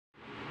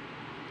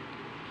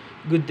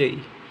Good day.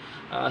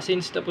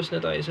 Since tapos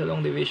na tayo sa long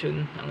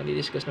division, ang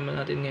i-discuss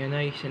naman natin ngayon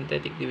ay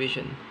synthetic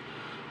division.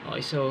 Okay,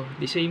 so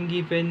the same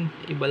given,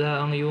 iba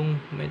lang yung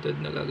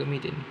method na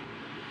gagamitin.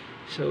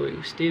 So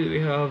still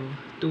we have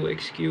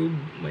 2x cubed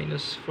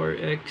minus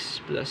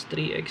 4x plus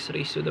 3x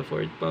raised to the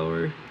 4th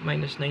power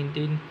minus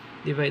 19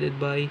 divided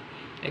by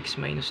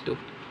x minus 2.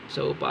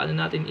 So paano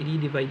natin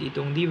i-divide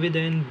itong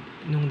dividend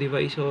nung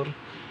divisor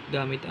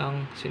gamit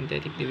ang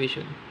synthetic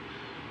division?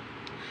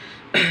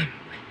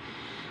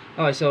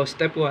 Okay, so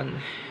step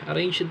 1.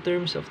 Arrange the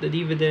terms of the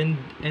dividend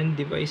and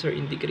divisor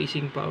in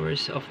decreasing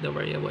powers of the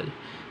variable.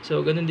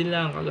 So, ganun din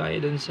lang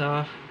kagaya dun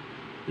sa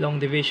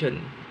long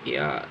division.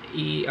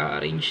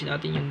 I-arrange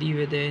natin yung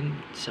dividend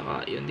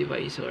saka yung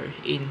divisor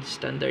in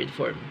standard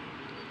form.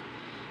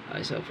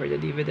 Okay, so for the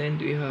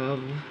dividend, we have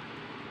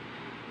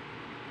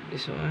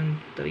this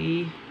one,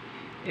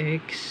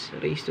 3x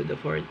raised to the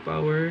 4th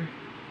power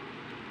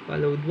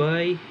followed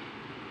by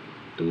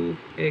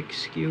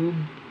 2x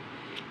cubed,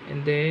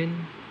 and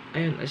then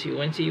ayun, as you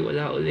can see,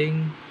 wala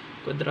uling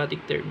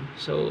quadratic term.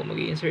 So,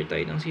 mag-i-insert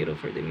tayo ng 0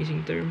 for the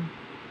missing term.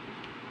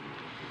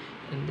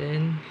 And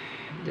then,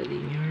 the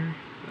linear,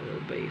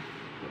 followed by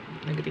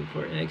negative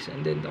 4x,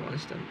 and then the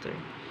constant term,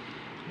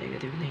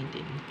 negative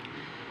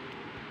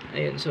 19.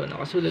 Ayun, so,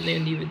 nakasulat na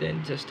yung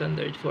dividend sa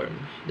standard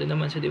form. Doon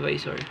naman sa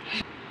divisor.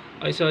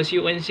 Okay, so as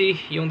you can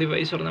see, yung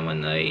divisor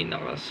naman ay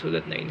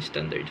nakasulat na in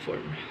standard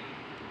form.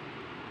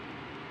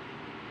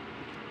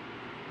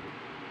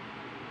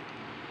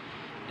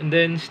 And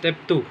then, step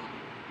 2.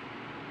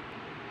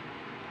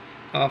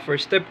 For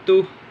step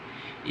 2,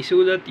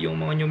 isulat yung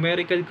mga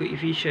numerical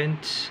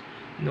coefficients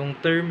nung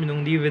term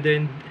nung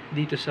dividend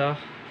dito sa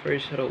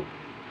first row.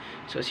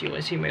 So, as you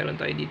can see, mayroon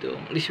tayo dito.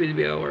 This will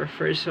be our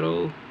first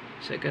row,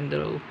 second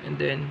row, and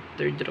then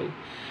third row.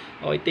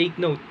 Okay, take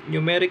note.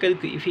 Numerical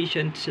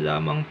coefficients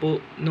lamang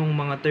po nung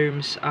mga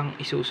terms ang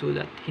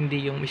isusulat,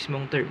 hindi yung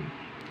mismong term.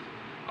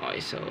 Okay,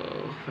 so,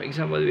 for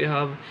example, we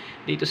have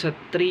dito sa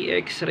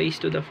 3x raised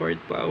to the 4th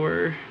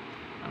power,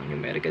 ang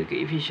numerical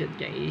coefficient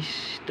niya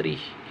is 3.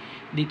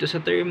 Dito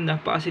sa term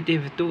na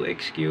positive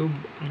 2x cubed,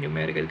 ang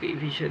numerical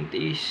coefficient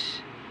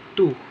is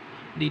 2.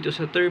 Dito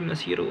sa term na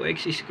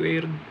 0x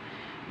squared,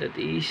 that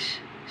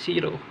is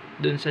 0.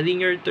 Dun sa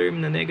linear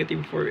term na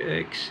negative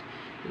 4x,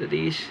 that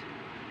is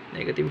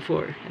negative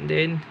 4. And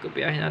then,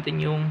 kopyahin natin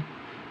yung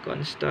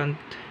constant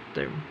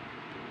term.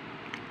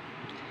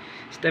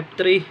 Step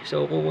 3,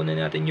 so kukunin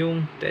natin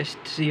yung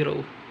test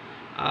 0.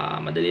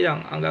 Madali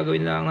lang. Ang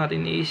gagawin lang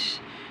natin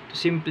is to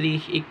simply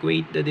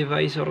equate the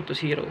divisor to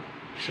 0.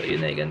 So,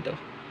 yun ay ganito.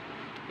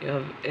 You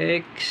have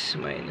x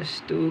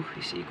minus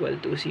 2 is equal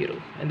to 0.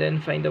 And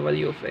then, find the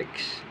value of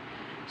x.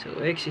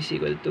 So, x is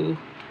equal to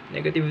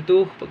negative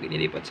 2. Pag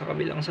inilipat sa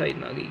kabilang side,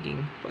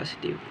 magiging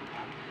positive.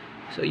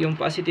 So, yung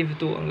positive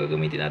 2 ang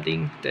gagamitin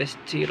nating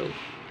test 0.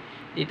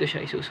 Dito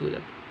siya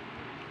isusulat.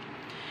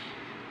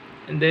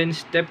 And then,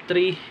 step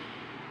 3,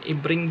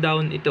 i-bring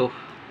down ito.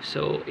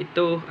 So,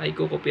 ito ay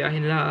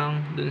kukopyahin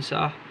lang dun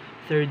sa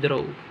third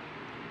row.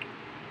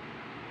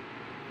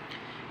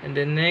 And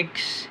then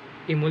next,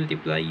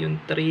 i-multiply yung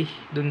 3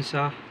 dun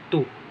sa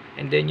 2.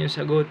 And then yung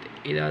sagot,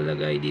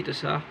 ilalagay dito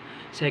sa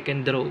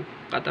second row.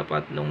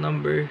 Katapat ng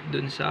number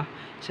dun sa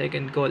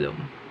second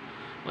column.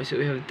 Okay, so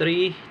we have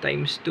 3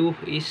 times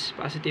 2 is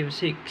positive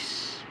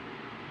 6.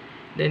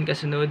 Then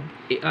kasunod,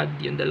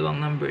 i-add yung dalawang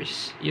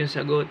numbers. Yung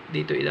sagot,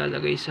 dito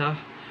ilalagay sa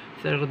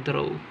third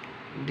row.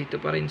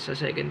 Dito pa rin sa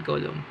second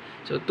column.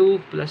 So,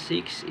 2 plus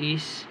 6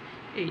 is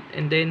 8.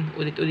 And then,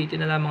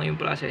 ulit-ulitin na lamang yung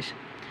process.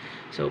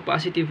 So,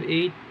 positive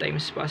 8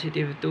 times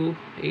positive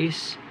 2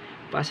 is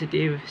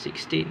positive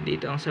 16.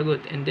 Dito ang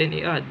sagot. And then,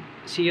 i-add.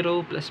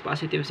 0 plus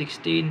positive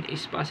 16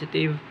 is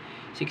positive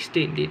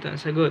 16. Dito ang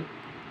sagot.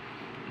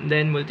 And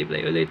then,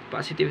 multiply ulit.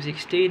 Positive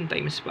 16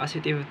 times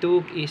positive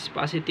 2 is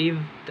positive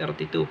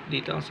 32.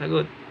 Dito ang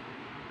sagot.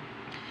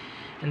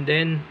 And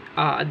then,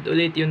 add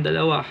ulit yung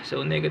dalawa.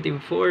 So,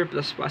 negative 4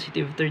 plus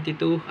positive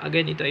 32.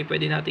 Again, ito ay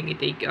pwede nating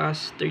i-take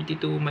as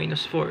 32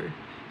 minus 4.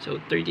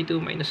 So,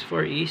 32 minus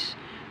 4 is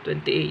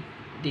 28.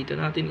 Dito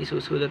natin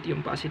isusulat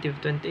yung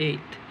positive 28.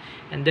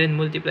 And then,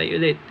 multiply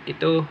ulit.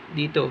 Ito,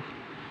 dito.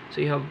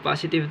 So, you have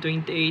positive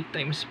 28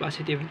 times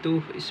positive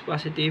 2 is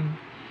positive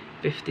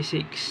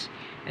 56.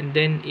 And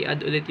then,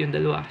 i-add ulit yung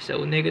dalawa.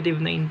 So,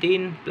 negative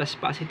 19 plus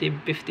positive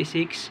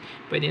 56,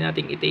 pwede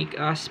nating i-take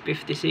as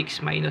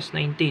 56 minus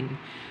 19.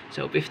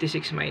 So,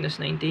 56 minus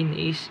 19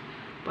 is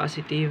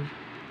positive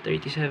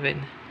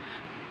 37.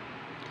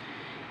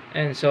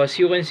 And so, as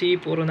you can see,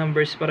 puro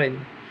numbers pa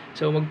rin.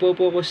 So,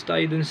 magpo-focus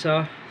tayo dun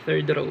sa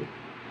third row.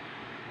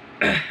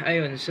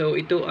 Ayun, so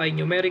ito ay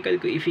numerical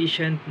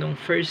coefficient nung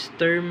first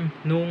term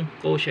nung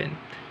quotient.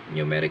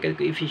 Numerical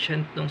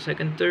coefficient nung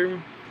second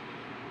term.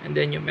 And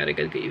then,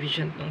 numerical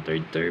coefficient ng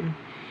third term.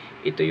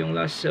 Ito yung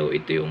last. So,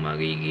 ito yung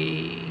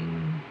magiging...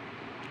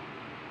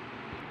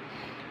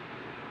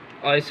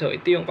 Okay, so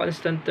ito yung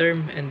constant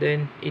term. And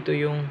then, ito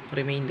yung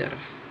remainder.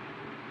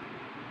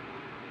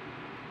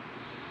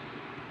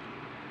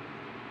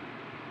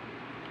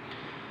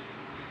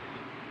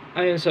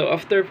 Ayun, so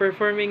after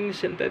performing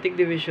synthetic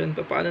division,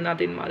 paano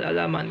natin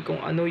malalaman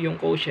kung ano yung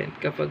quotient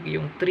kapag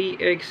yung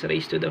 3x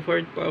raised to the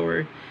 4th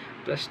power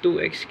plus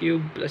 2x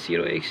cubed plus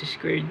 0x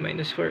squared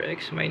minus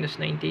 4x minus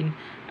 19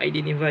 ay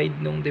dinivide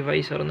nung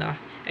divisor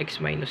na x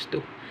minus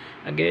 2.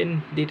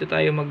 Again, dito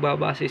tayo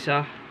magbabase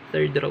sa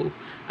third row.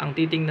 Ang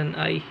titingnan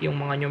ay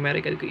yung mga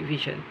numerical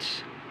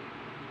coefficients.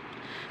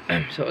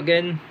 So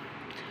again,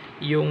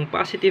 yung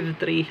positive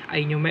 3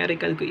 ay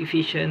numerical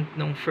coefficient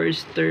nung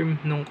first term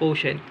nung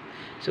quotient.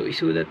 So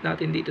isulat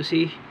natin dito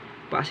si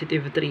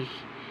positive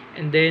 3.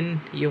 And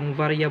then yung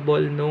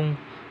variable nung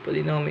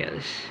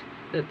polynomials,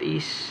 that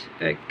is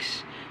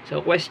x.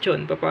 So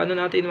question, paano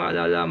natin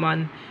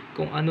malalaman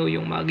kung ano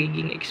yung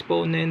magiging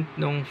exponent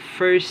nung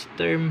first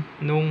term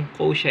nung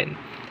quotient?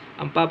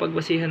 Ang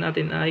papagbasihan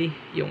natin ay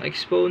yung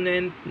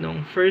exponent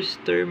nung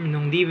first term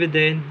nung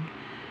dividend,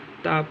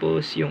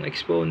 tapos yung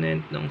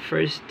exponent ng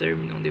first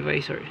term ng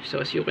divisor. So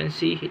as you can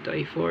see, ito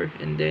ay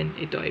 4 and then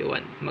ito ay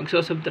 1.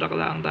 Magso-subtract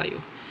lang tayo.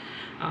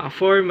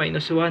 4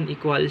 minus 1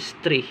 equals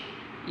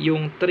 3.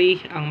 Yung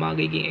 3 ang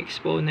magiging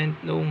exponent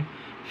ng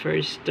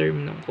first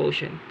term ng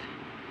quotient.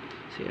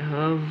 So you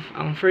have,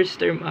 ang first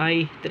term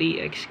ay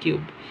 3x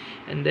cubed.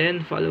 And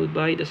then followed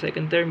by the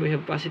second term, we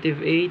have positive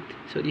 8.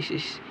 So this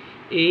is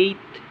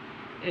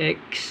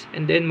 8x.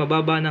 And then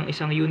mababa ng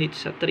isang unit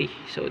sa 3.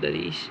 So that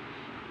is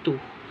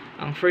 2.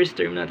 Ang first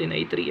term natin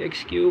ay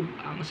 3x cubed.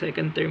 Ang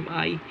second term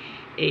ay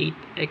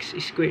 8x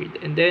squared.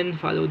 And then,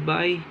 followed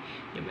by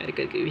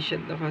numerical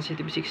coefficient na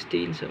positive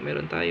 16. So,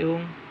 meron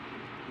tayong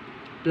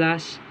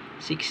plus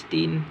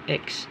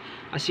 16x.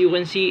 As you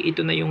can see,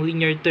 ito na yung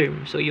linear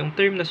term. So, yung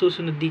term na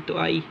susunod dito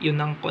ay yun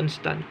ang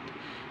constant.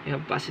 We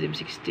have positive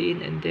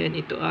 16. And then,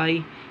 ito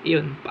ay,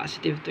 yun,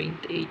 positive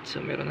 28. So,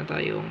 meron na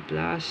tayong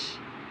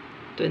plus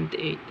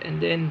 28.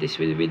 And then,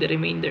 this will be the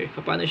remainder.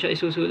 Paano siya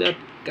isusulat?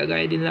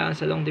 Kagaya din lang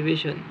sa long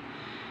division.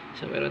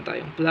 So, meron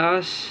tayong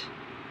plus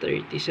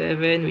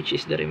 37, which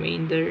is the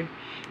remainder,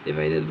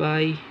 divided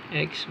by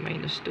x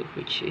minus 2,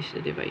 which is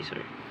the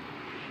divisor.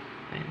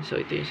 And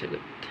so, ito yung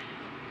sagot.